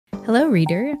Hello,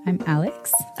 reader. I'm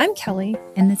Alex. I'm Kelly.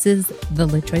 And this is the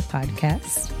LitJoy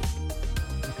Podcast.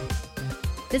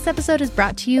 This episode is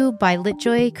brought to you by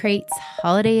LitJoy Crate's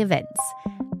holiday events.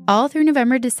 All through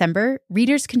November, December,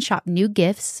 readers can shop new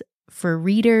gifts for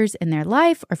readers in their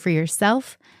life or for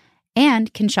yourself,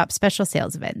 and can shop special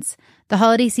sales events. The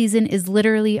holiday season is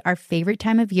literally our favorite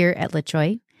time of year at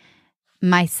LitJoy.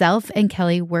 Myself and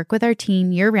Kelly work with our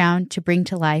team year-round to bring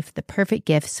to life the perfect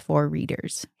gifts for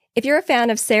readers. If you're a fan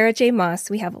of Sarah J. Maas,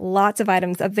 we have lots of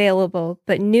items available,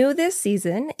 but new this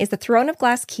season is the Throne of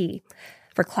Glass key.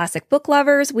 For classic book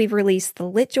lovers, we've released the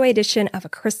LitJoy edition of A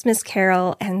Christmas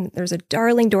Carol, and there's a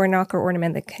darling door knocker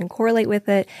ornament that can correlate with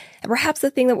it. And perhaps the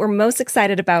thing that we're most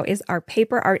excited about is our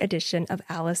paper art edition of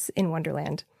Alice in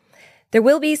Wonderland. There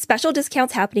will be special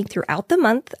discounts happening throughout the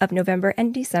month of November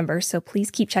and December, so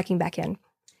please keep checking back in.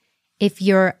 If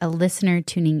you're a listener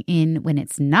tuning in when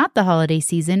it's not the holiday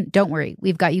season, don't worry,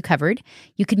 we've got you covered.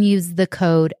 You can use the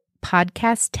code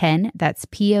podcast10, that's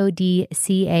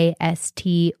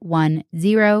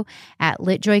PODCAST10 at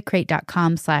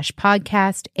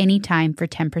litjoycrate.com/podcast anytime for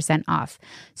 10% off.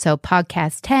 So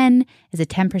podcast10 is a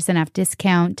 10% off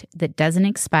discount that doesn't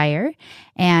expire.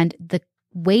 And the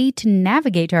way to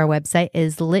navigate to our website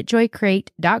is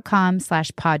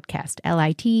litjoycrate.com/podcast,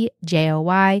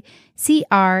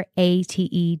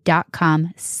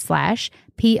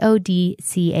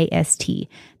 litjoycrate.com/PODCAST.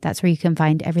 That's where you can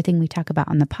find everything we talk about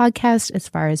on the podcast as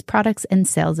far as products and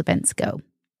sales events go.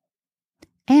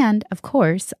 And, of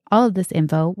course, all of this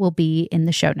info will be in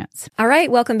the show notes. All right,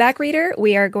 welcome back, reader.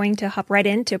 We are going to hop right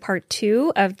into part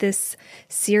 2 of this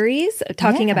series,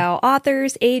 talking about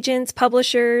authors, agents,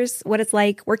 publishers, what it's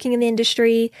like working in the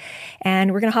industry.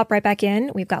 And we're going to hop right back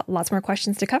in. We've got lots more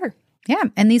questions to cover. Yeah,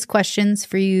 and these questions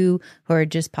for you who are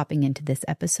just popping into this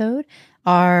episode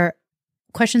are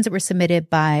questions that were submitted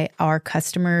by our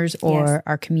customers or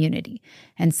our community.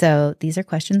 And so these are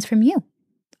questions from you.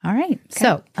 All right. Okay.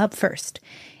 So up first,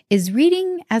 is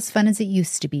reading as fun as it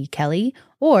used to be, Kelly,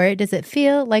 or does it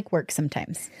feel like work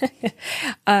sometimes?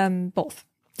 Both.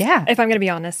 Yeah. If I'm going to be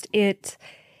honest,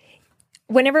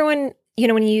 when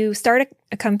you start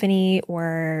a company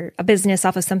or a business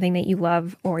off of something that you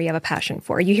love or you have a passion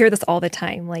for, you hear this all the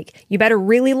time. Like, you better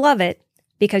really love it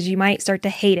because you might start to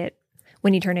hate it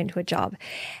when you turn it into a job.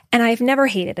 And I've never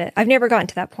hated it. I've never gotten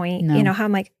to that point, how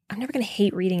I'm like, I'm never going to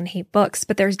hate reading and hate books.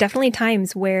 But there's definitely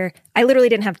times where I literally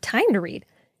didn't have time to read.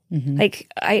 Mm-hmm.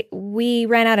 Like we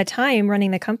ran out of time running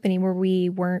the company where we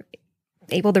weren't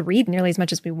able to read nearly as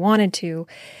much as we wanted to.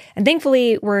 And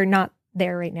thankfully, we're not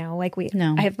there right now. I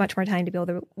have much more time to be able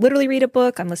to literally read a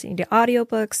book. I'm listening to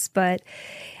audiobooks, but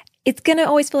it's going to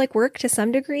always feel like work to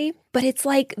some degree, but it's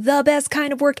like the best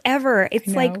kind of work ever.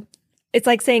 It's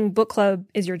like saying book club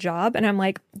is your job. And I'm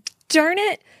like, darn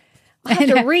it, I have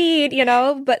to read,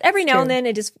 but every now and then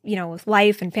it just, with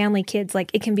life and family, kids,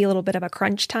 like it can be a little bit of a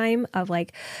crunch time of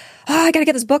like, I got to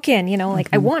get this book in,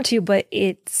 I want to, but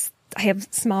I have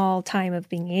small time of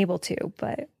being able to,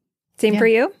 but same for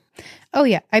you? Oh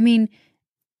yeah. I mean,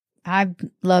 I've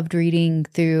loved reading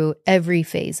through every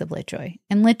phase of LitJoy,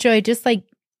 and LitJoy, just like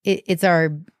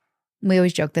we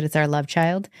always joke that it's our love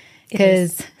child.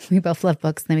 Because we both love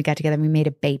books, and then we got together and we made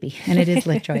a baby, and it is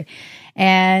LitJoy.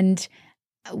 And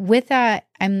with that,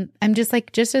 I'm just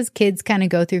like, just as kids kind of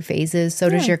go through phases, so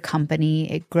does your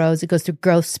company. It grows, it goes through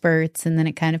growth spurts, and then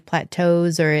it kind of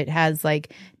plateaus, or it has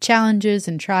like challenges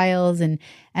and trials. And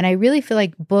I really feel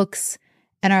like books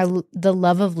and the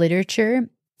love of literature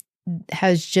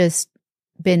has just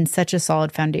been such a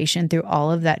solid foundation through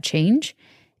all of that change.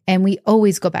 And we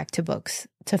always go back to books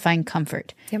to find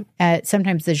comfort. Yep.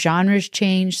 Sometimes the genres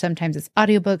change. Sometimes it's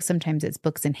audiobooks. Sometimes it's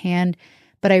books in hand.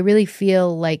 But I really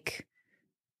feel like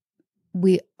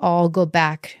we all go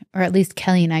back, or at least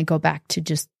Kelly and I go back to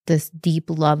just this deep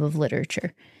love of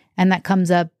literature. And that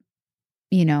comes up,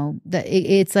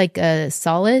 it's like a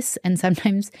solace. And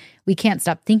sometimes we can't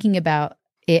stop thinking about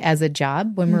it as a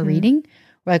job when we're reading.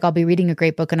 We're like, I'll be reading a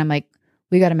great book and I'm like,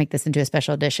 we got to make this into a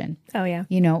special edition. Oh, yeah.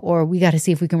 Or we got to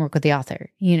see if we can work with the author,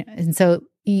 And so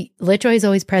LitJoy is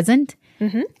always present,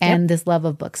 and this love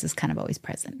of books is kind of always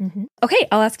present. Mm-hmm. Okay,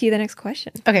 I'll ask you the next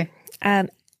question. Okay.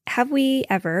 Have we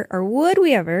ever, or would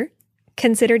we ever,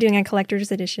 consider doing a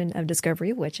collector's edition of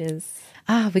Discovery of Witches?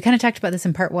 We kind of talked about this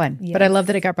in part 1, but I love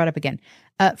that it got brought up again.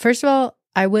 First of all,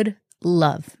 I would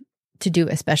love to do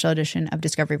a special edition of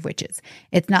Discovery of Witches.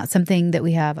 It's not something that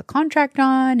we have a contract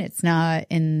on. It's not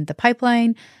in the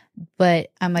pipeline. But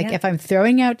I'm like, if I'm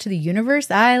throwing out to the universe,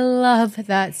 I love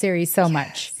that series so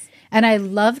much. And I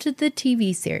loved the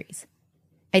TV series.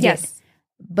 I did.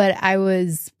 but I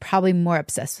was probably more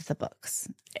obsessed with the books.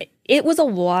 It was a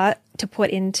lot to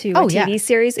put into a TV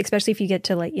series, especially if you get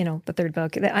to like, the third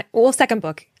book. Second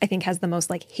book, I think, has the most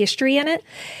like history in it.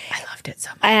 I loved it so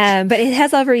much. But it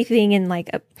has everything in like,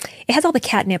 it has all the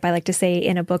catnip, I like to say,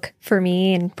 in a book for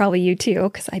me, and probably you too,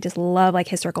 because I just love like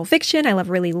historical fiction. I love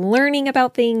really learning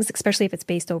about things, especially if it's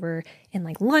based over in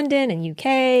like London and UK.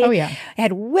 Oh, yeah. It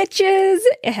had witches,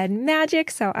 it had magic.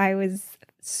 So I was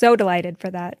so delighted for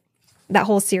that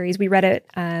whole series. We read it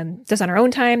just on our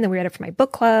own time. Then we read it for my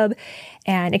book club.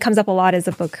 And it comes up a lot as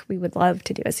a book we would love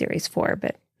to do a series for.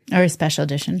 Or a special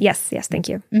edition. Yes, thank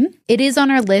you. Mm-hmm. It is on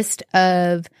our list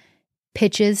of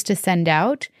pitches to send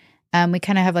out. We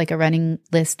kind of have like a running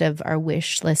list of our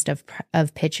wish list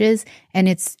of pitches. And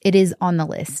it is on the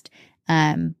list.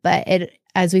 But it,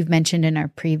 as we've mentioned in our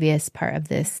previous part of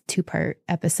this 2-part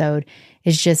episode,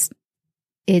 is just,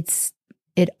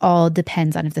 it all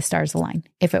depends on if the stars align,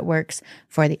 if it works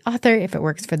for the author, if it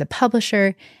works for the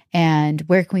publisher, and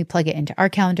where can we plug it into our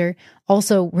calendar.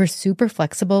 Also, we're super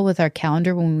flexible with our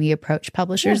calendar when we approach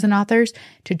publishers and authors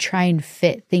to try and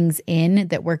fit things in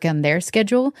that work on their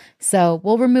schedule. So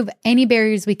we'll remove any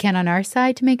barriers we can on our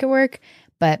side to make it work,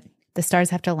 but the stars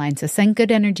have to align. So send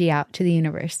good energy out to the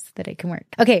universe that it can work.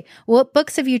 Okay, what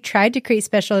books have you tried to create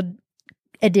special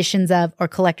editions of or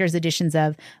collector's editions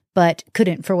of, but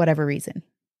couldn't for whatever reason?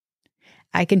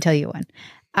 I can tell you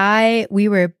one. We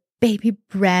were baby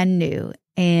brand new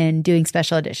in doing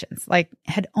special editions, like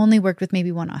had only worked with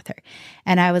maybe one author.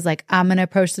 And I was like, I'm going to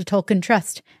approach the Tolkien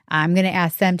Trust. I'm going to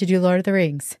ask them to do Lord of the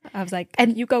Rings. I was like,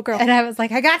 and you go, girl. And I was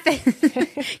like, I got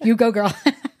this. You go, girl.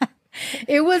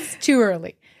 It was too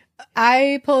early.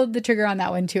 I pulled the trigger on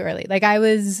that one too early. Like I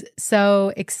was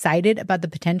so excited about the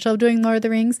potential of doing Lord of the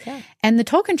Rings. Yeah. And the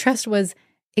Tolkien Trust was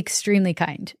extremely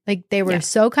kind. Like they were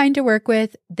so kind to work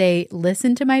with. They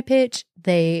listened to my pitch.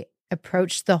 They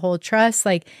approached the whole trust.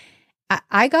 Like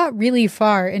I got really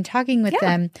far in talking with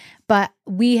them, but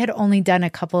we had only done a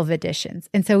couple of editions.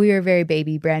 And so we were very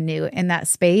baby brand new in that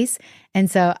space. And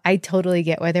so I totally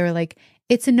get why they were like,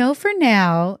 it's a no for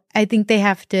now. I think they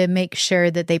have to make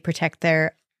sure that they protect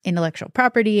their intellectual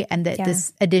property and that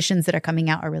these editions that are coming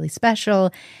out are really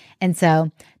special. And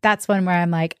so that's one where I'm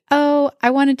like, oh,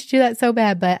 I wanted to do that so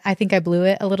bad, but I think I blew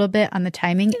it a little bit on the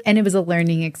timing. And it was a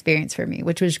learning experience for me,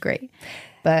 which was great.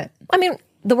 But I mean,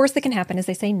 the worst that can happen is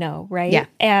they say no, right? Yeah.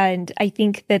 And I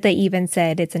think that they even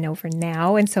said it's a no for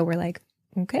now. And so we're like,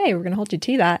 okay, we're going to hold you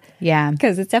to that. Yeah.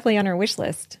 Because it's definitely on our wish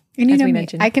list. And as we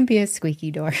mentioned. I can be a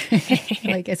squeaky door,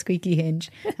 like a squeaky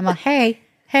hinge. I'm like, hey,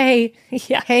 hey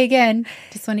again,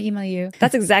 just want to email you.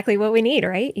 That's exactly what we need,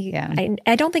 right? Yeah.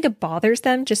 I don't think it bothers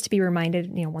them just to be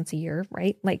reminded, once a year,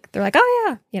 right? Like they're like,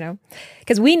 oh yeah,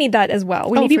 because we need that as well.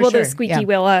 We need people to squeaky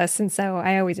wheel us. And so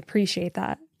I always appreciate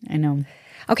that. I know.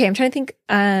 Okay. I'm trying to think.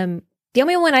 The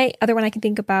only other one I can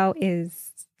think about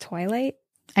is Twilight.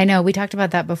 I know. We talked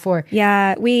about that before.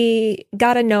 Yeah. We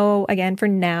got to know again for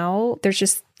now. There's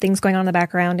just things going on in the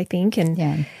background, I think. And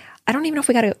I don't even know if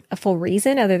we got a full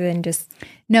reason other than just...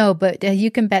 No, but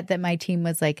you can bet that my team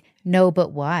was like, no,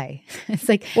 but why? It's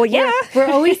like, well, yeah.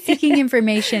 We're always seeking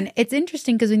information. It's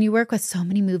interesting because when you work with so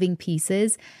many moving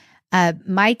pieces,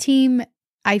 my team,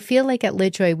 I feel like at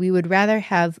LitJoy, we would rather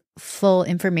have full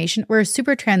information. We're a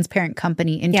super transparent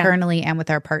company internally and with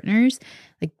our partners.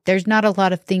 Like there's not a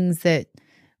lot of things that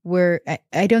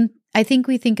I think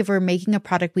we think if we're making a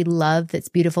product we love that's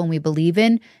beautiful and we believe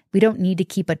in, we don't need to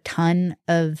keep a ton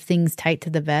of things tight to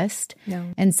the vest.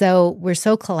 No. And so we're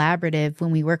so collaborative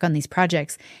when we work on these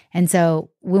projects. And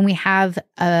so when we have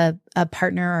a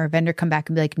partner or a vendor come back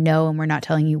and be like, no, and we're not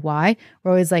telling you why,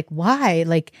 we're always like, why?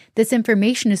 Like this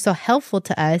information is so helpful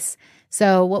to us.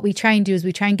 So what we try and do is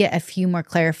we try and get a few more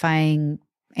clarifying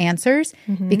answers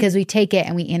because we take it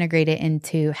and we integrate it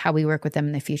into how we work with them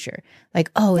in the future.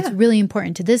 Like, oh, it's really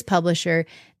important to this publisher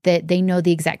that they know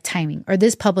the exact timing, or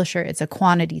this publisher, it's a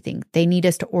quantity thing. They need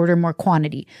us to order more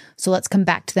quantity. So let's come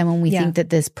back to them when we think that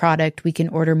this product, we can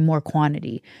order more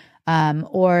quantity.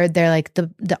 Or they're like,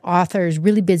 the author is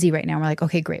really busy right now. We're like,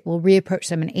 okay, great. We'll reapproach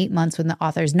them in 8 months when the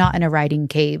author is not in a writing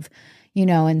cave,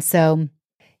 and so.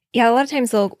 Yeah, a lot of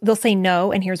times they'll say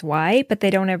no, and here's why, but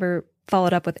they don't ever follow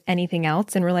it up with anything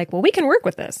else. And we're like, well, we can work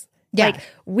with this. Yeah. Like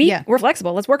we're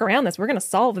flexible. Let's work around this. We're going to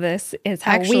solve this is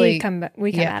how we come at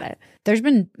it. There's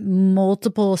been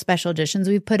multiple special editions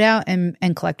we've put out and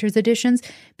collector's editions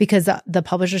because the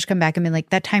publishers come back and be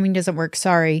like, that timing doesn't work.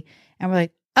 Sorry. And we're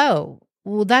like, oh,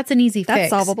 well, that's an easy fix. That's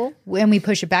solvable. And we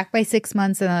push it back by 6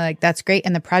 months and they're like, that's great.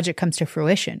 And the project comes to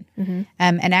fruition.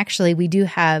 And actually we do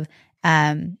have,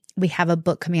 we have a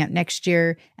book coming out next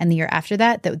year and the year after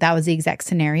that was the exact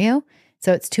scenario.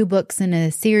 So it's 2 books in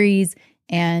a series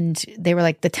And they were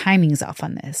like, the timing's off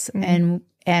on this. And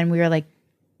we were like,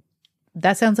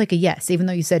 that sounds like a yes, even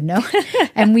though you said no.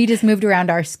 And we just moved around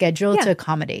our schedule to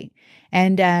accommodate.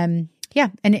 And and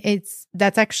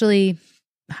that's actually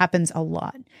happens a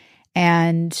lot.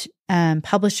 And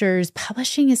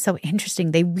publishing is so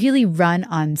interesting. They really run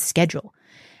on schedule.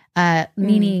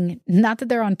 Meaning not that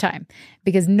they're on time,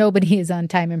 because nobody is on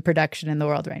time in production in the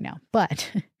world right now,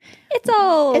 but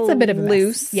it's a bit of a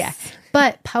loose. mess. Yeah.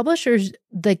 But publishers,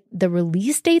 the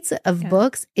release dates of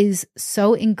books is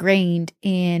so ingrained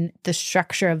in the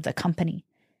structure of the company.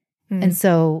 And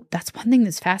so that's one thing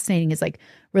that's fascinating is like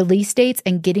release dates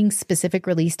and getting specific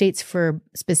release dates for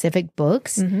specific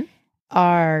books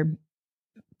are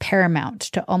paramount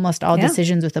to almost all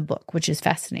decisions with a book, which is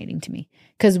fascinating to me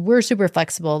because we're super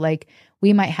flexible. Like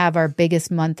we might have our biggest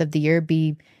month of the year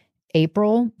be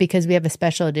April because we have a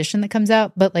special edition that comes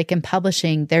out. But like in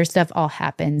publishing, their stuff all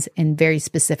happens in very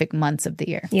specific months of the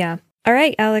year. Yeah. All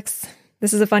right, Alex,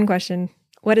 this is a fun question.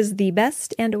 What is the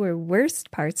best and or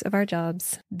worst parts of our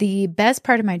jobs? The best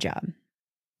part of my job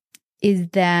is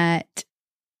that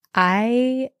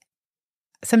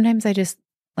sometimes I just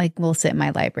like will sit in my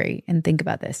library and think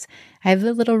about this. I have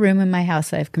a little room in my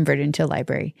house that I've converted into a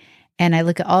library. And I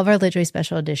look at all of our LitJoy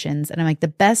special editions and I'm like, the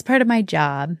best part of my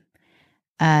job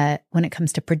when it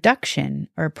comes to production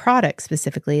or product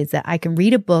specifically is that I can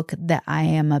read a book that I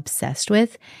am obsessed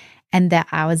with and that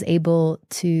I was able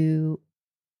to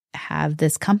have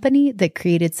this company that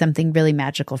created something really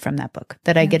magical from that book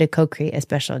that I get to co-create a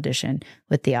special edition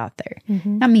with the author.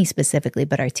 Not me specifically,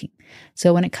 but our team.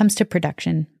 So when it comes to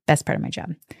production, best part of my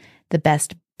job. The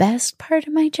best part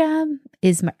of my job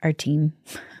is our team.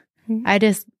 I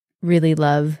just really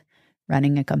love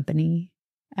running a company.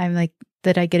 I'm like,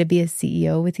 that I get to be a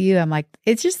CEO with you. I'm like,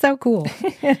 it's just so cool.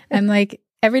 I'm like,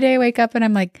 every day I wake up and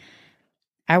I'm like,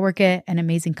 I work at an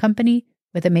amazing company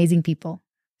with amazing people.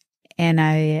 And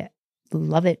I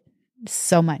love it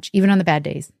so much, even on the bad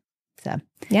days. So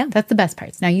yeah, that's the best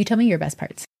parts. Now you tell me your best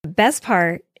parts. The best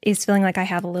part is feeling like I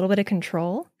have a little bit of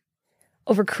control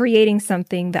over creating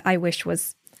something that I wish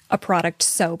was a product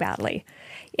so badly.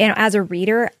 You know, as a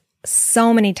reader,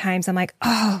 so many times I'm like,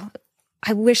 oh,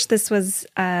 I wish this was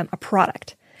a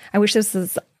product. I wish this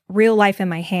was real life in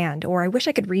my hand, or I wish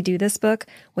I could redo this book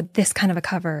with this kind of a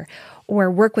cover, or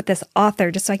work with this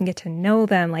author just so I can get to know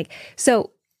them. Like,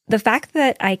 so the fact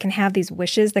that I can have these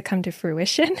wishes that come to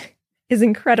fruition is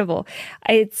incredible.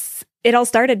 It all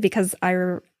started because I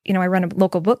run a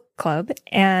local book club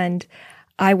and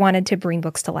I wanted to bring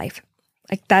books to life.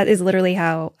 Like that is literally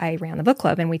how I ran the book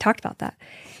club. And we talked about that.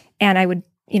 And I would,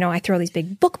 I throw these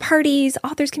big book parties,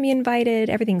 authors can be invited,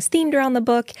 everything's themed around the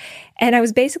book. And I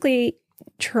was basically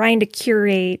trying to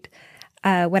curate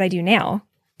what I do now,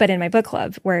 but in my book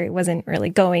club where it wasn't really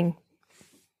going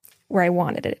where I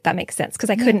wanted it, if that makes sense, because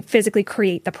I couldn't physically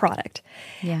create the product.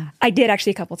 Yeah. I did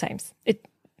actually a couple times. It's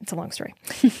a long story.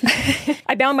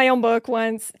 I bound my own book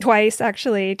twice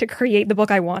actually, to create the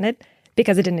book I wanted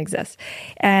because it didn't exist.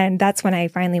 And that's when I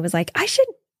finally was like, I should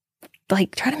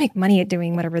try to make money at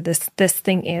doing whatever this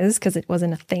thing is, because it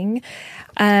wasn't a thing.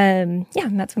 And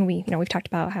that's when we've talked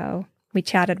about how we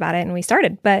chatted about it and we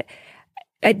started. But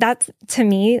that's, to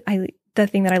me, the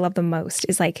thing that I love the most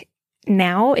is like,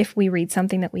 now, if we read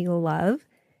something that we love,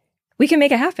 we can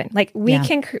make it happen. Like we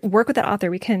can work with that author.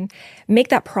 We can make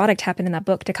that product happen in that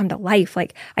book to come to life.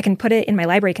 Like I can put it in my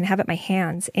library, can have it in my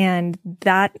hands. And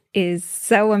that is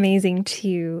so amazing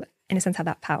to, in a sense, have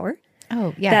that power.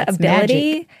 Oh, yeah. That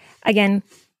ability, magic. Again,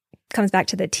 comes back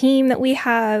to the team that we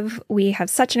have. We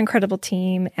have such an incredible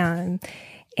team. And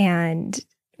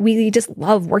we just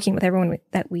love working with everyone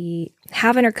that we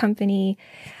have in our company.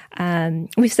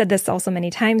 We've said this also many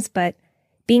times, but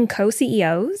being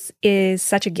co-CEOs is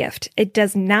such a gift. It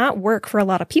does not work for a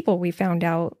lot of people. We found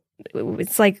out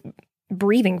it's like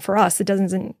breathing for us. It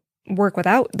doesn't work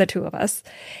without the two of us.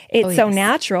 It's so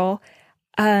natural.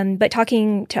 But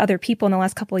talking to other people in the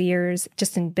last couple of years,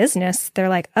 just in business, they're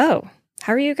like, oh,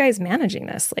 how are you guys managing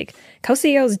this? Like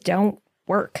co-CEOs don't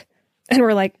work. And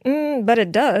we're like, but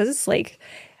it does.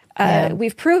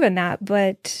 We've proven that,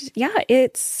 but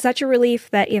it's such a relief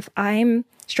that if I'm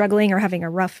struggling or having a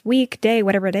rough week, day,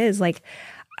 whatever it is, I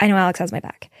know Alex has my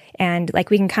back, and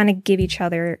we can kind of give each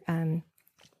other,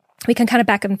 we can kind of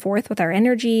back and forth with our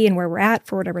energy and where we're at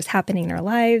for whatever's happening in our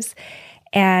lives.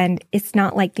 And it's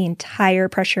not like the entire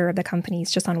pressure of the company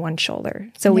is just on one shoulder.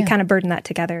 So we kind of burden that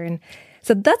together. And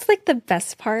so that's the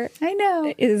best part. I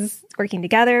know, is working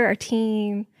together, our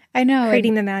team. I know.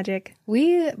 Creating the magic.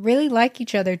 We really like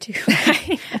each other too.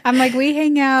 I'm like, we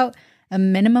hang out a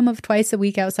minimum of twice a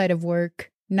week outside of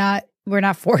work. We're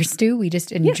not forced to, we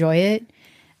just enjoy it.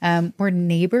 We're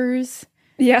neighbors.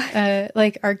 Yeah.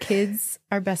 Like our kids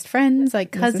are best friends,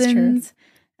 like This is true. cousins.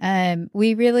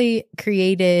 We really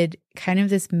created kind of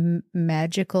this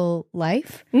magical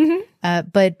life,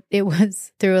 but it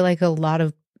was through like a lot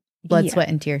of blood, Yeah. sweat,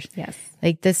 and tears. Yes.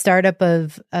 Like the startup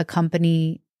of a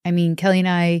company. I mean, Kelly and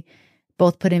I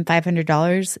both put in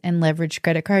 $500 in leveraged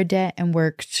credit card debt and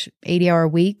worked 80-hour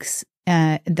weeks.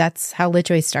 That's how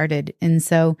LitJoy started. And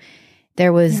so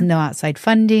there was no outside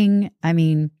funding. I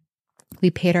mean, we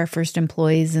paid our first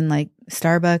employees in like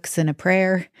Starbucks and a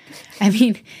prayer. I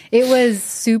mean, it was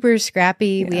super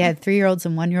scrappy. We had 3-year-olds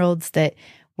and 1-year-olds that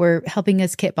were helping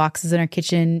us kit boxes in our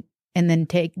kitchen. And then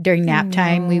during nap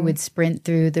time, we would sprint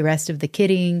through the rest of the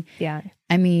kitting. Yeah.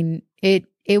 I mean, it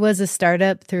was a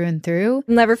startup through and through.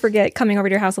 I'll never forget coming over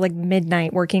to your house at like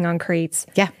midnight working on crates.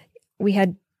 Yeah.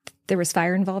 There was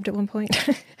fire involved at one point.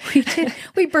 We did.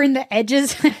 We burned the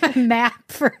edges of a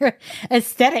map for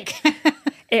aesthetic.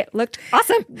 It looked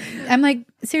awesome. I'm like,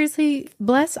 seriously,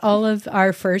 bless all of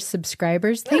our first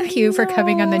subscribers. Thank you for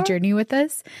coming on the journey with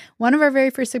us. One of our very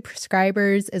first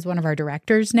subscribers is one of our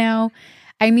directors now.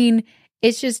 I mean,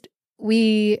 it's just,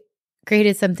 we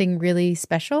created something really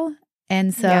special.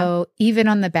 And so even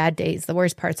on the bad days, the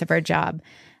worst parts of our job,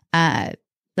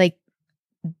 like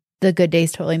the good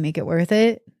days totally make it worth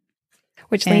it.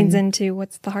 Which leans into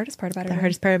what's the hardest part about it? The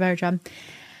hardest part about our job.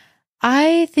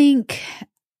 I think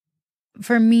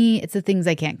for me, it's the things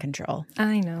I can't control.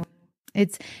 I know.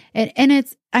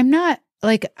 I'm not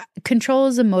like, control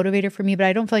is a motivator for me, but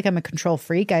I don't feel like I'm a control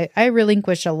freak. I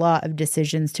relinquish a lot of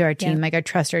decisions to our team. Like I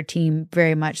trust our team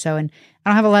very much so. And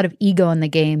I don't have a lot of ego in the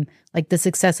game. Like the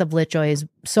success of LitJoy is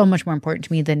so much more important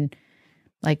to me than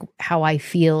like how I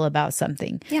feel about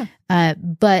something. Yeah.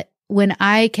 But when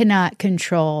I cannot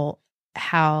control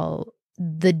how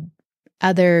the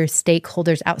other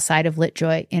stakeholders outside of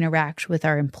LitJoy interact with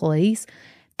our employees,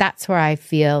 that's where I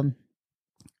feel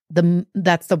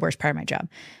that's the worst part of my job.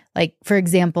 Like, for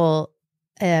example,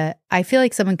 I feel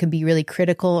like someone can be really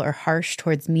critical or harsh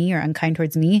towards me or unkind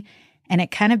towards me, and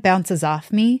it kind of bounces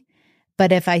off me.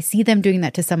 But if I see them doing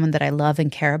that to someone that I love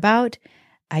and care about,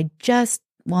 I just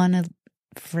want to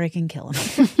freaking kill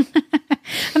them.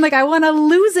 I'm like, I want to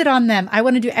lose it on them. I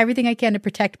want to do everything I can to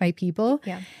protect my people.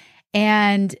 Yeah.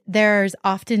 And there's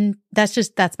often, that's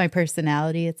my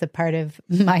personality. It's a part of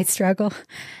my struggle.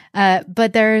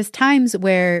 But there's times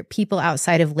where people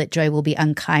outside of LitJoy will be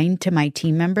unkind to my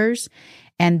team members.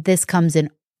 And this comes in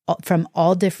from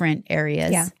all different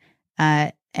areas.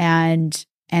 Yeah. And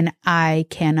I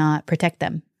cannot protect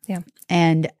them. Yeah.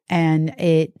 And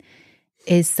it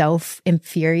is so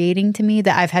infuriating to me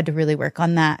that I've had to really work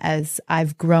on that as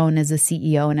I've grown as a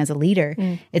CEO and as a leader.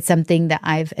 It's something that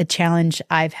a challenge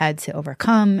I've had to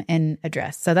overcome and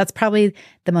address. So that's probably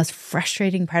the most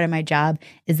frustrating part of my job,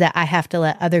 is that I have to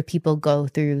let other people go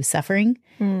through suffering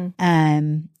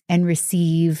and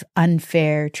receive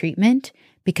unfair treatment,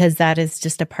 because that is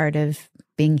just a part of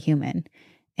being human.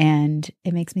 And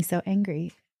it makes me so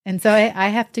angry. And so I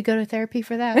have to go to therapy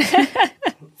for that.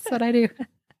 That's what I do.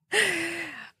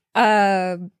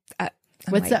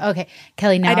 Okay,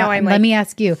 Kelly, now let me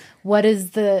ask you, what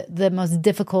is the most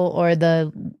difficult or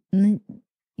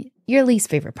your least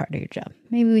favorite part of your job?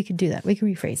 Maybe we could do that. We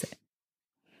can rephrase it.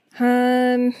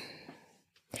 I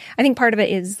think part of it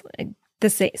is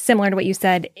similar to what you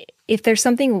said. If there's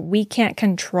something we can't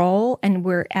control and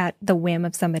we're at the whim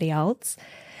of somebody else,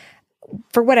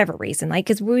 for whatever reason, like,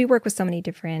 because we work with so many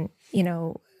different,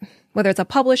 whether it's a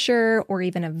publisher or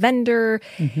even a vendor,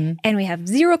 and we have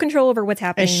zero control over what's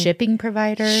happening. A shipping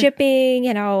provider.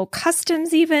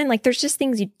 Customs even. Like, there's just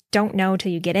things you don't know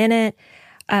till you get in it.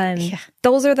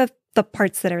 Those are the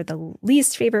parts that are the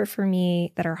least favorite for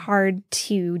me, that are hard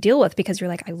to deal with, because you're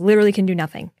like, I literally can do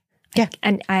nothing. Yeah.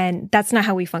 And that's not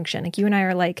how we function. Like, you and I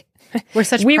are like,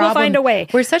 we will find a way.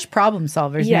 We're such problem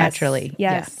solvers naturally.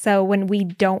 Yes. Yeah. So when we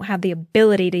don't have the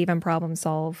ability to even problem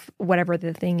solve whatever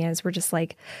the thing is, we're just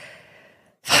like,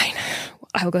 fine,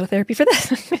 I will go to therapy for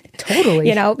this.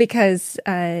 Totally. Because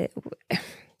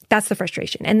that's the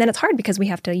frustration. And then it's hard because we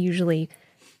have to usually,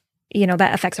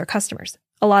 that affects our customers.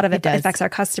 A lot of it affects our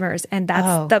customers. And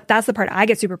that's the part I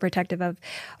get super protective of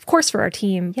course, for our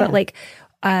team. Yeah. But like,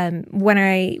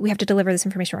 when we have to deliver this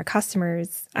information to our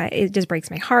customers, it just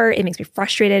breaks my heart. It makes me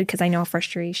frustrated, because I know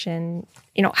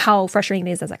how frustrating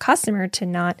it is as a customer to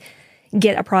not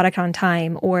get a product on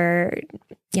time, or,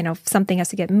 something has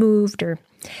to get moved, or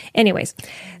anyways.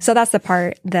 So that's the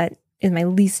part that is my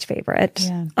least favorite,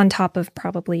 on top of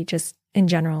probably just in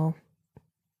general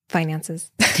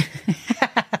finances. That's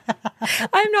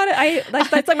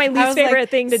like my least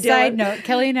favorite thing to deal with. Side note,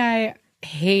 Kelly and I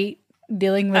hate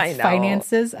dealing with I know.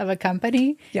 finances of a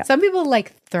company. Yeah. Some people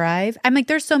like thrive. I'm like,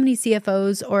 there's so many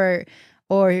CFOs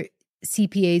or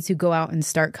CPAs who go out and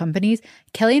start companies.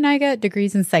 Kelly and I got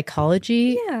degrees in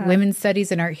psychology, Yeah. women's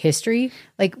studies, and art history.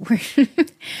 Like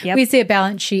Yep. we see a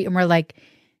balance sheet and we're like,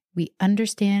 we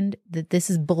understand that this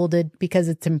is bolded because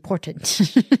it's important.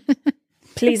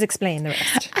 Please explain the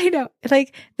rest. I know.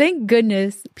 Like, thank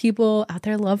goodness people out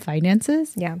there love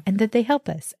finances. Yeah. And that they help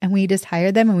us. And we just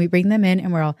hire them and we bring them in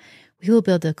and we're all, we will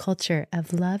build a culture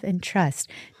of love and trust.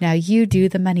 Now you do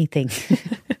the money thing.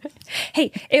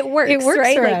 Hey, it works, It works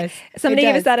right? for Like us. somebody It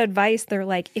gave us does. that advice. They're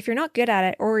like, if you're not good at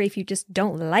it, or if you just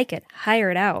don't like it,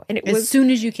 hire it out. And it As was soon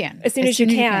as you can. as soon as you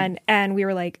can. And we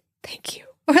were like, thank you.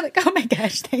 We're like, oh my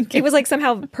gosh, thank you. It was like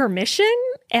somehow permission,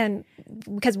 and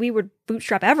because we would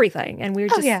bootstrap everything, and we were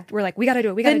just yeah. we're like, we got to do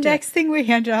it. We the got to do next thing we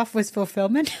handed off was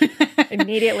fulfillment. it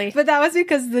immediately. But that was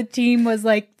because the team was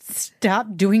like, stop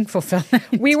doing fulfillment.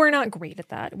 We were not great at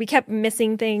that. We kept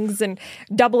missing things and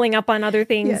doubling up on other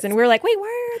things, Yes. and we were like, wait,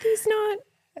 why are these not?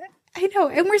 I know.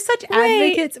 And we're such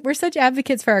advocates. We're such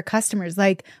advocates for our customers.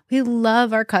 Like, we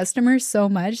love our customers so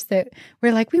much that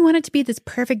we're like, we want it to be this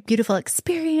perfect, beautiful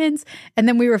experience. And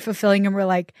then we were fulfilling and we're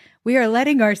like, we are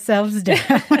letting ourselves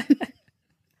down.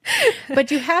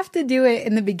 But you have to do it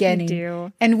in the beginning.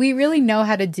 do. And we really know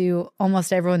how to do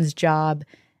almost everyone's job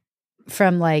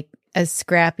from like a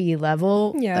scrappy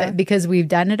level because we've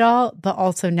done it all. But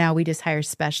also now we just hire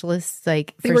specialists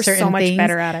like for We're certain so much things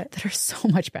better at it. that are so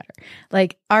much better.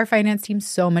 Like our finance team's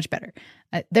so much better.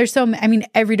 There's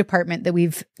every department that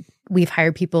we've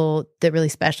hired people that really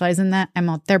specialize in that.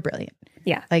 They're brilliant.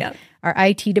 Yeah. Like yeah. our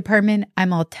IT department,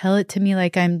 I'm all, tell it to me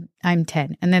like I'm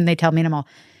 10. And then they tell me and I'm all,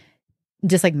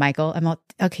 just like Michael, I'm all,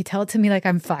 okay, tell it to me like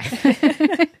I'm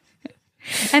 5.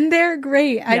 And they're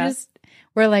great.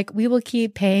 We're like, we will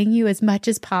keep paying you as much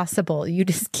as possible. You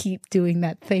just keep doing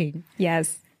that thing.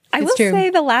 Yes. I It's will true. say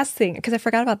the last thing, because I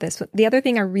forgot about this. The other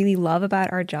thing I really love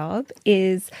about our job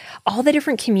is all the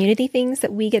different community things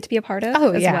that we get to be a part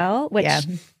of as well, which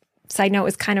side note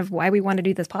is kind of why we want to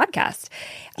do this podcast.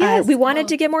 Yes. We wanted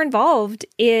to get more involved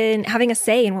in having a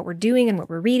say in what we're doing and what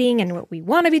we're reading and what we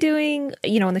want to be doing,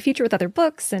 in the future with other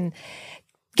books and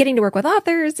getting to work with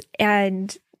authors.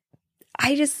 And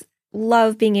I just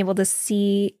love being able to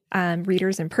see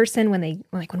readers in person when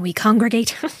we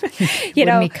congregate.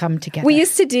 When we come together. We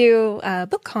used to do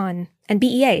BookCon and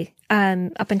BEA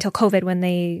up until COVID when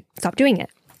they stopped doing it.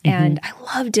 And I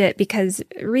loved it because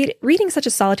reading is such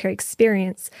a solitary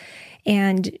experience.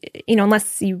 And,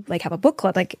 unless you like have a book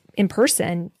club, like in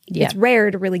person, it's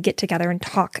rare to really get together and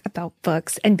talk about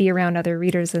books and be around other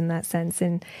readers in that sense.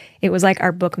 And it was like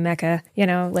our book mecca,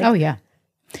 like, oh yeah.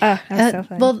 that was so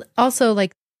fun. Well, also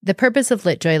like the purpose of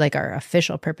LitJoy, like our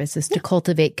official purpose is to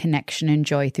cultivate connection and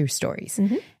joy through stories.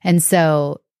 And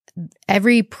so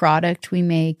every product we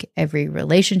make, every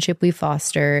relationship we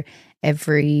foster,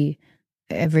 every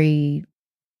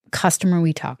customer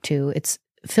we talk to, it's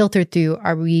filtered through,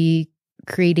 are we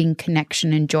creating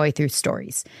connection and joy through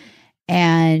stories?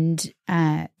 And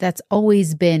that's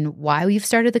always been why we've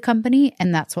started the company.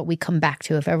 And that's what we come back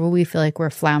to if ever we feel like we're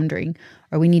floundering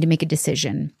or we need to make a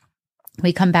decision.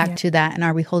 We come back to that, and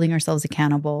are we holding ourselves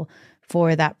accountable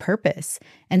for that purpose?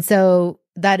 And so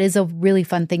that is a really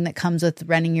fun thing that comes with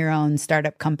running your own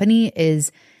startup company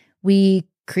is we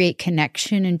create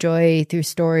connection and joy through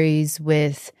stories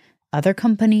with other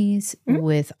companies,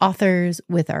 with authors,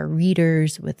 with our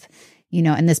readers, with,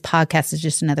 and this podcast is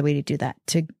just another way to do that,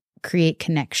 to create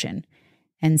connection.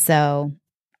 And so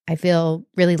I feel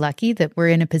really lucky that we're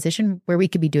in a position where we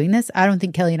could be doing this. I don't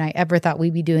think Kelly and I ever thought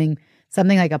we'd be doing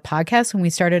something like a podcast when we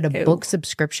started a book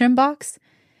subscription box.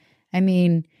 I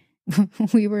mean,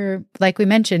 we were, like we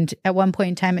mentioned, at one point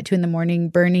in time at 2 a.m,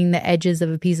 burning the edges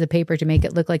of a piece of paper to make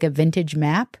it look like a vintage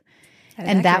map.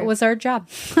 And that was our job.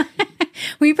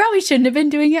 We probably shouldn't have been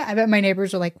doing it. I bet my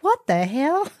neighbors were like, what the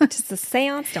hell? Just a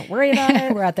seance. Don't worry about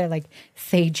it. We're out there like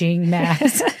saging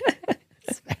maps.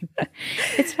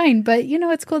 It's fine. But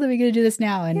it's cool that we get to do this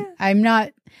now. And I'm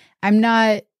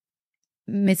not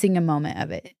missing a moment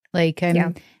of it. Like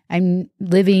I'm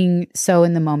living so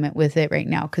in the moment with it right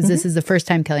now because this is the first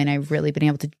time Kelly and I have really been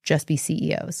able to just be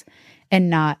CEOs and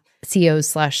not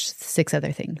CEOs/6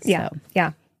 other things. Yeah. So.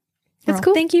 Yeah. It's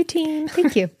cool. Thank you, team.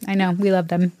 Thank you. I know. We love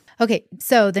them. Okay.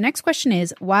 So the next question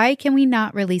is, why can we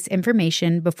not release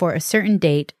information before a certain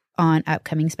date on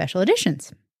upcoming special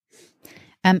editions?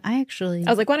 I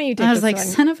was like, why don't you take this I was like, one?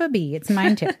 son of a bee. It's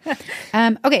mine too.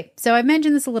 Okay. So I've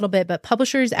mentioned this a little bit, but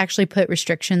publishers actually put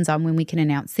restrictions on when we can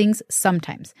announce things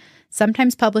sometimes.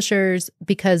 Sometimes publishers,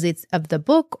 because it's of the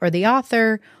book or the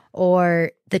author,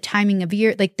 or the timing of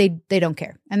year, like they don't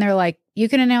care. And they're like, you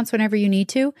can announce whenever you need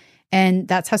to. And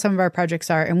that's how some of our projects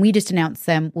are. And we just announce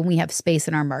them when we have space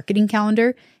in our marketing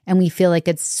calendar and we feel like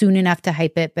it's soon enough to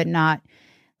hype it, but not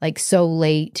like so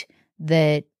late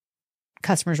that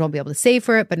customers won't be able to save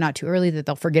for it, but not too early that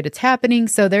they'll forget it's happening.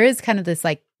 So there is kind of this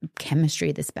like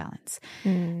chemistry, this balance,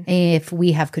 if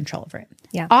we have control over it.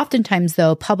 Yeah. Oftentimes,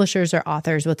 though, publishers or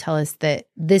authors will tell us that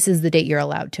this is the date you're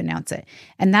allowed to announce it.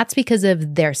 And that's because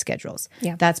of their schedules.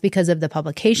 Yeah. That's because of the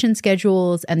publication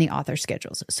schedules and the author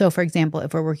schedules. So, for example,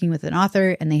 if we're working with an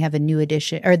author and they have a new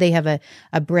edition or they have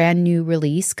a brand new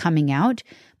release coming out,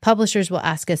 publishers will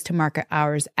ask us to market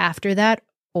ours after that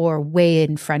or way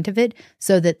in front of it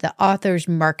so that the author's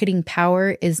marketing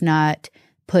power is not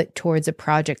put towards a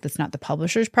project that's not the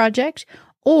publisher's project,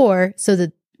 or so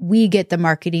that we get the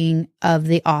marketing of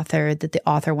the author that the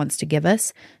author wants to give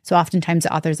us. So oftentimes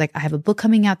the author's like, I have a book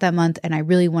coming out that month and I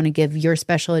really want to give your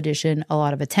special edition a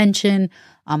lot of attention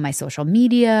on my social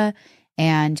media.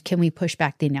 And can we push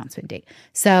back the announcement date?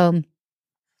 So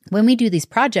when we do these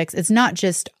projects, it's not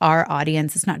just our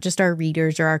audience, it's not just our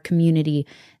readers or our community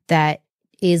that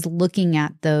is looking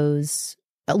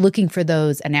for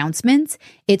those announcements.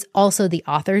 It's also the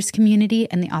author's community,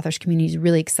 and the author's community is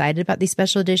really excited about these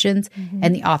special editions,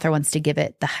 and the author wants to give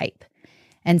it the hype.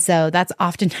 And so that's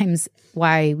oftentimes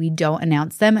why we don't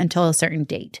announce them until a certain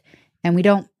date. And we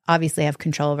don't obviously have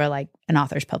control over like an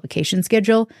author's publication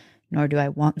schedule, nor do I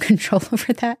want control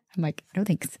over that. I'm like, I don't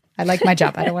think so. I like my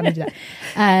job. I don't want to do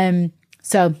that.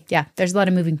 So yeah, there's a lot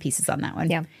of moving pieces on that one.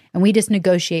 Yeah. And we just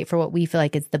negotiate for what we feel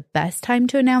like is the best time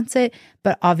to announce it.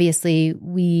 But obviously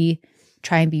we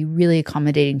try and be really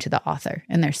accommodating to the author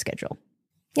and their schedule.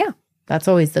 Yeah. That's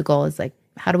always the goal, is like,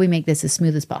 how do we make this as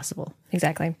smooth as possible?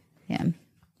 Exactly. Yeah.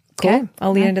 Cool. Okay.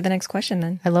 I'll lead into the next question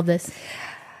then. I love this.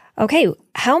 Okay.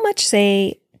 How much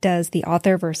say does the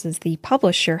author versus the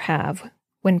publisher have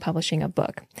when publishing a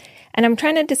book? And I'm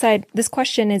trying to decide this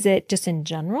question, is it just in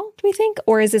general, do we think?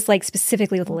 Or is this like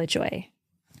specifically with LitJoy?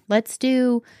 Let's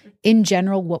do in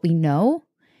general what we know,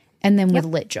 and then with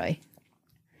LitJoy.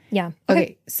 Yeah.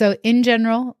 Okay. So in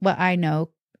general, what I know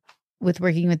with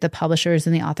working with the publishers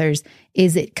and the authors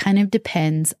is it kind of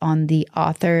depends on the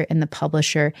author and the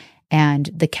publisher and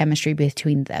the chemistry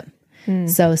between them.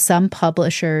 So some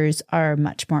publishers are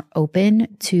much more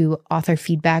open to author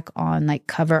feedback on like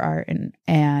cover art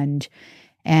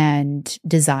and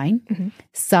design.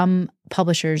 Some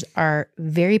publishers are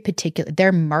very particular.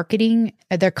 Their marketing,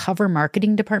 their cover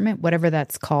marketing department, whatever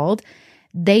that's called,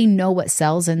 they know what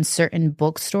sells in certain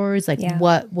bookstores, like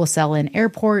what will sell in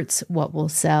airports, what will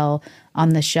sell on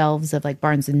the shelves of like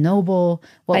Barnes and Noble.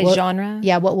 By genre?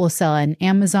 Yeah, what will sell on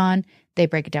Amazon. They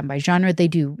break it down by genre. They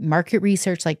do market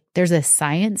research. Like there's a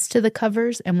science to the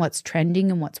covers and what's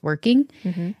trending and what's working.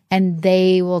 And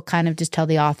they will kind of just tell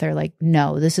the author like,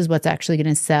 no, this is what's actually going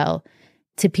to sell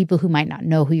to people who might not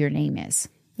know who your name is.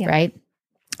 Right.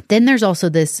 Then there's also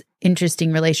this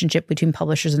interesting relationship between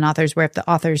publishers and authors where if the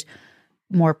author's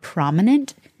more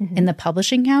prominent in the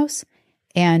publishing house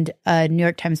and a New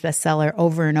York Times bestseller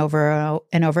over and over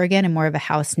and over again and more of a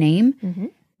house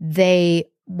name, they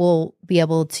will be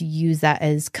able to use that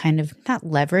as kind of not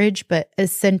leverage, but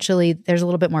essentially there's a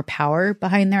little bit more power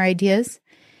behind their ideas.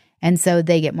 And so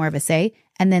they get more of a say.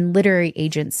 And then literary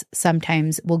agents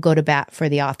sometimes will go to bat for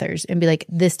the authors and be like,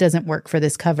 this doesn't work for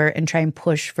this cover, and try and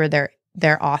push for their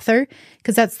author,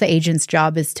 because that's the agent's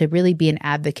job, is to really be an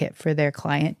advocate for their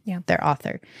client, their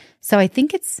author. So I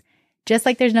think it's just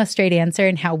like there's no straight answer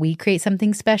in how we create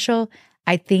something special.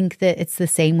 I think that it's the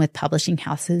same with publishing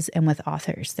houses and with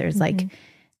authors. There's like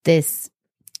this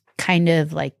kind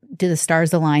of like, do the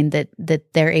stars align that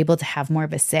they're able to have more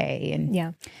of a say?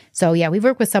 And so, we've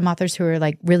worked with some authors who are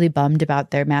like really bummed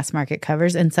about their mass market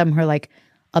covers, and some who are like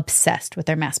obsessed with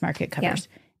their mass market covers.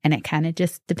 And it kind of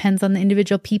just depends on the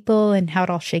individual people and how it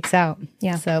all shakes out.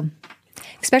 So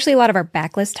especially a lot of our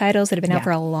backlist titles that have been out for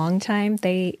a long time,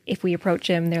 if we approach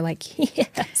them, they're like,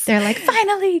 yes. They're like,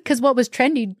 finally, because what was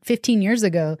trendy 15 years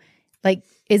ago, like,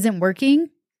 isn't working.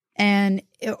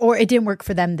 Or it didn't work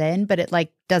for them then, but it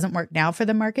like doesn't work now for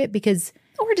the market because...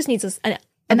 Or it just needs an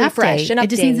refresh. An update. It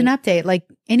just needs an update. Like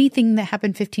anything that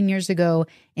happened 15 years ago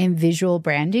in visual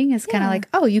branding is kind of like,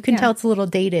 oh, you can tell it's a little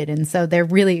dated. And so they're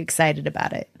really excited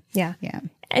about it. Yeah.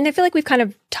 And I feel like we've kind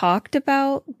of talked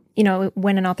about,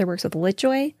 when an author works with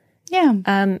LitJoy.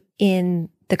 In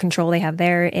the control they have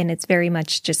there. And it's very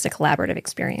much just a collaborative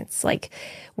experience. Like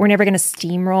we're never going to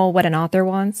steamroll what an author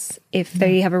wants. If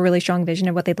they have a really strong vision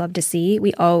of what they'd love to see,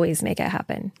 we always make it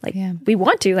happen. Like we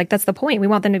want to, like, that's the point. We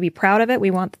want them to be proud of it.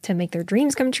 We want to make their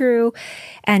dreams come true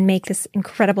and make this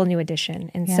incredible new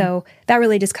edition. And so that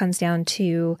really just comes down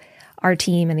to our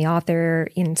team and the author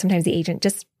and sometimes the agent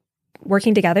just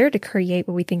working together to create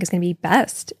what we think is going to be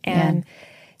best. And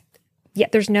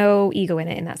yet there's no ego in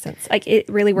it in that sense. Like it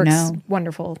really works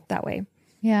wonderful that way.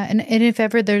 Yeah. And if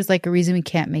ever there's like a reason we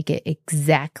can't make it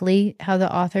exactly how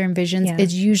the author envisions,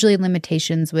 it's usually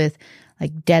limitations with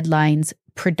like deadlines,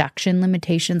 production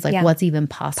limitations, like what's even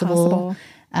possible.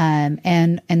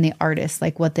 And the artist,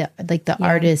 like what the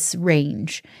artist's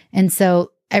range. And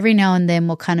so every now and then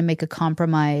we'll kind of make a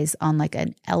compromise on like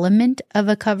an element of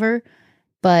a cover,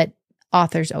 but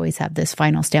authors always have this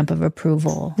final stamp of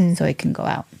approval so it can go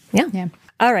out. Yeah.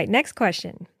 All right. Next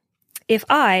question. If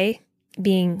I,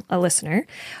 being a listener,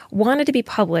 wanted to be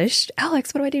published,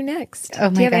 Alex, what do I do next? Oh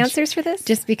my do you have gosh. answers for this?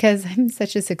 Just because I'm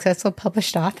such a successful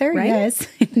published author? Right? Yes.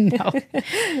 No.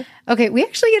 Okay. We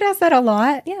actually get asked that a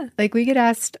lot. Yeah. Like we get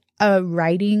asked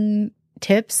writing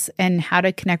tips and how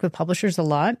to connect with publishers a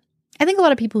lot. I think a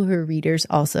lot of people who are readers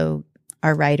also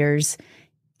are writers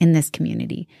in this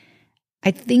community. I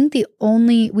think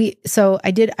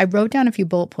I wrote down a few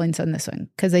bullet points on this one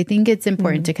because I think it's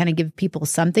important to kind of give people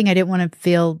something. I didn't want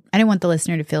the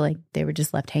listener to feel like they were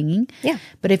just left hanging. Yeah.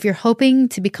 But if you're hoping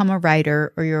to become a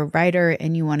writer or you're a writer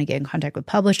and you want to get in contact with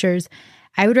publishers,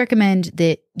 I would recommend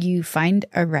that you find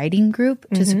a writing group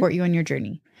to support you on your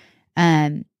journey.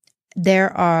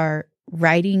 There are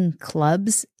writing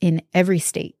clubs in every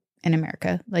state in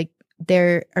America. Like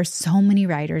there are so many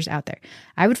writers out there.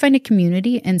 I would find a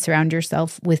community and surround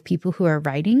yourself with people who are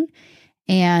writing,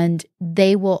 and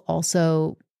they will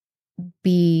also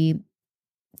be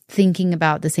thinking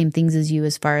about the same things as you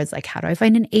as far as like, how do I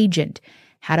find an agent?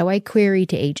 How do I query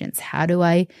to agents? How do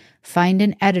I find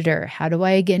an editor? How do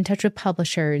I get in touch with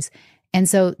publishers? And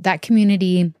so that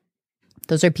community,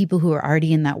 those are people who are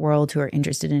already in that world who are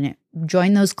interested in it.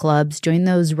 Join those clubs, join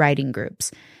those writing groups.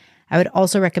 I would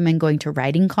also recommend going to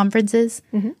writing conferences.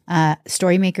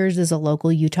 Storymakers is a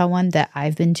local Utah one that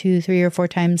I've been to 3 or 4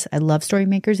 times. I love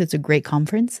Storymakers. It's a great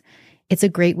conference. It's a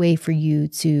great way for you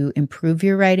to improve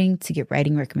your writing, to get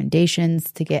writing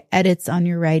recommendations, to get edits on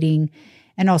your writing,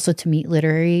 and also to meet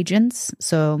literary agents.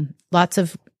 So lots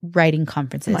of writing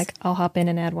conferences. Like I'll hop in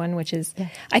and add one, which is,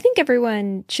 I think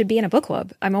everyone should be in a book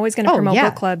club. I'm always going to promote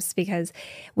book clubs because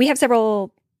we have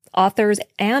several authors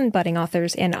and budding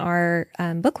authors in our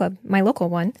book club, my local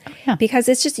one, because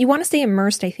it's just, you want to stay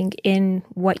immersed, I think, in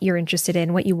what you're interested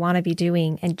in, what you want to be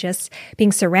doing, and just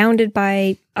being surrounded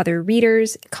by other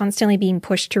readers, constantly being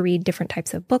pushed to read different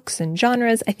types of books and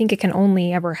genres. I think it can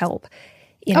only ever help.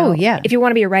 You know, if you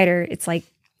want to be a writer, it's like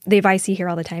the advice you hear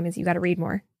all the time is you got to read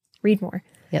more.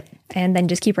 Yep. And then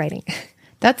just keep writing.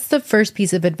 That's the first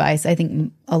piece of advice I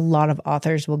think a lot of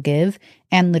authors will give,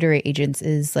 and literary agents,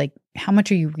 is like, how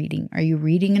much are you reading? Are you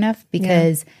reading enough?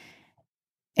 Because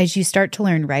as you start to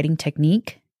learn writing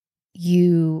technique,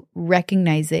 you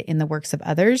recognize it in the works of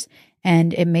others,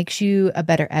 and it makes you a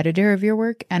better editor of your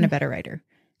work and a better writer.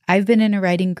 I've been in a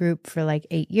writing group for like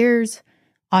 8 years.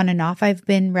 On and off, I've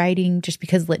been writing just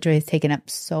because LitJoy has taken up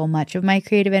so much of my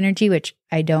creative energy, which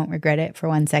I don't regret it for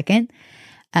 1 second.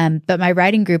 But my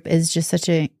writing group is just such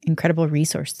an incredible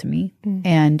resource to me.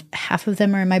 And half of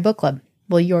them are in my book club.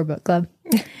 Well, your book club.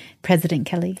 President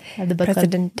Kelly of the book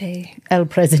Presidente. club. El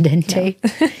Presidente.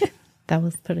 That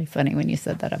was pretty funny when you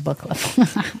said that at book club.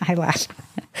 I laughed.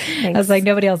 Thanks. I was like,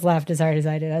 nobody else laughed as hard as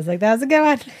I did. I was like, that was a good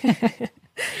one.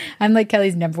 I'm like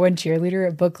Kelly's #1 cheerleader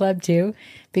at book club too,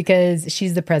 because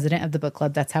she's the president of the book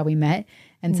club. That's how we met.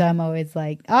 And so I'm always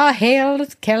like, oh, hail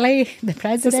Kelly, the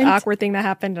president. This awkward thing that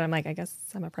happened. And I'm like, I guess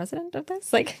I'm a president of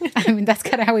this. Like, I mean, that's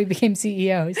kind of how we became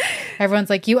CEOs. Everyone's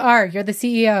like, you're the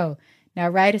CEO. Now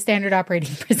write a standard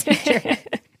operating procedure.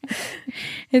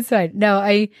 It's fine. No,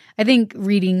 I think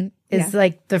reading is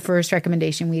like the first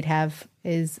recommendation we'd have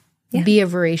is be a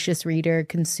voracious reader,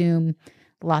 consume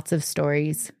lots of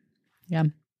stories. Yeah.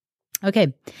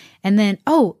 Okay. And then,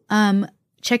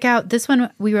 check out this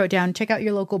one we wrote down. Check out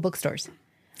your local bookstores.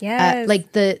 yes.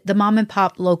 Like the mom and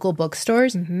pop local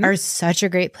bookstores are such a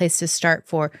great place to start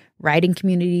for writing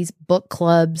communities, book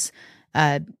clubs,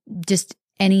 just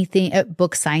anything,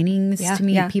 book signings to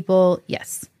meet people.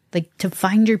 Yes. Like to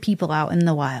find your people out in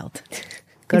the wild.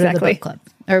 Go to the book club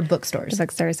or bookstores. The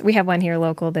bookstores. We have one here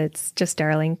local that's just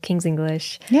darling, King's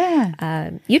English.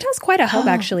 Yeah. Utah's quite a hub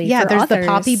actually. Yeah, for there's authors,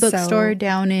 the Poppy bookstore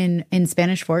down in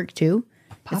Spanish Fork too.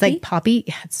 Poppy? It's like Poppy.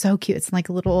 Yeah, it's so cute. It's like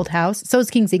a little old house. So is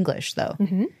King's English though.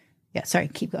 Yeah, sorry,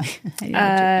 keep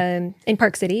going. In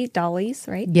Park City, Dolly's,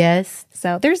 right? Yes.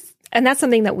 So and that's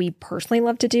something that we personally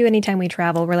love to do anytime we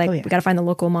travel. We're like, we got to find the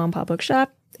local mom and pop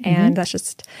bookshop. And that's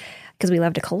just because we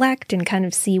love to collect and kind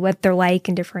of see what they're like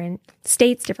in different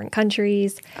states, different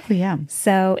countries. Oh, yeah.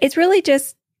 So it's really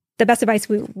just the best advice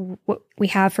we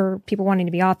have for people wanting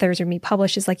to be authors or be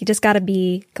published is like, you just got to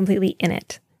be completely in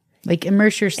it. Like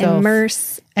immerse yourself.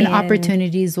 And in,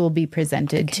 opportunities will be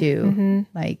presented too.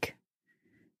 Like,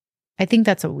 I think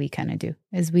that's what we kind of do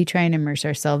is we try and immerse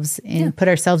ourselves and put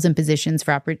ourselves in positions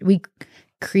for we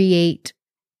create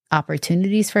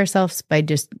opportunities for ourselves by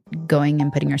just going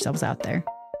and putting ourselves out there.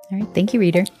 All right. Thank you,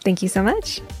 reader. Thank you so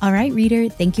much. All right, reader.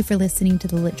 Thank you for listening to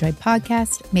the LitJoy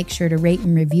podcast. Make sure to rate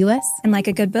and review us. And like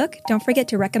a good book, don't forget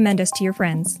to recommend us to your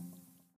friends.